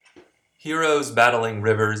Heroes battling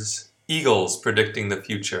rivers, eagles predicting the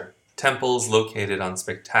future, temples located on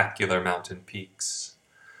spectacular mountain peaks.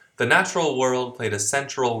 The natural world played a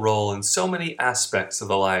central role in so many aspects of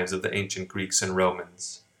the lives of the ancient Greeks and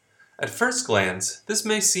Romans. At first glance, this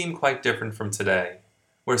may seem quite different from today,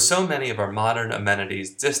 where so many of our modern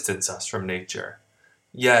amenities distance us from nature.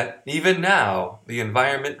 Yet, even now, the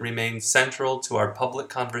environment remains central to our public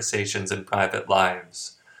conversations and private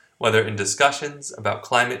lives, whether in discussions about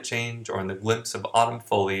climate change or in the glimpse of autumn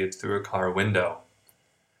foliage through a car window.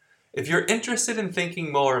 If you're interested in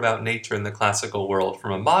thinking more about nature in the classical world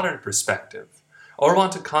from a modern perspective, or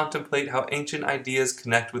want to contemplate how ancient ideas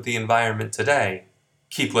connect with the environment today,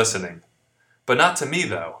 keep listening. But not to me,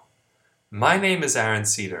 though. My name is Aaron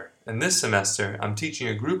Seider, and this semester I'm teaching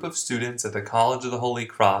a group of students at the College of the Holy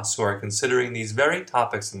Cross who are considering these very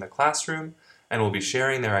topics in the classroom and will be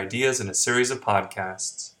sharing their ideas in a series of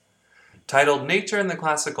podcasts. Titled Nature in the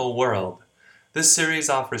Classical World, this series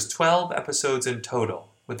offers 12 episodes in total,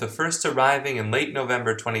 with the first arriving in late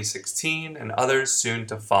November 2016 and others soon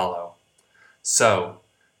to follow. So,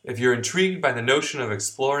 if you're intrigued by the notion of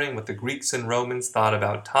exploring what the Greeks and Romans thought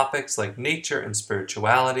about topics like nature and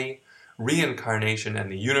spirituality, reincarnation and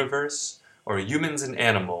the universe, or humans and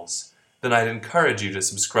animals, then I'd encourage you to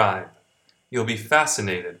subscribe. You'll be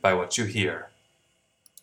fascinated by what you hear.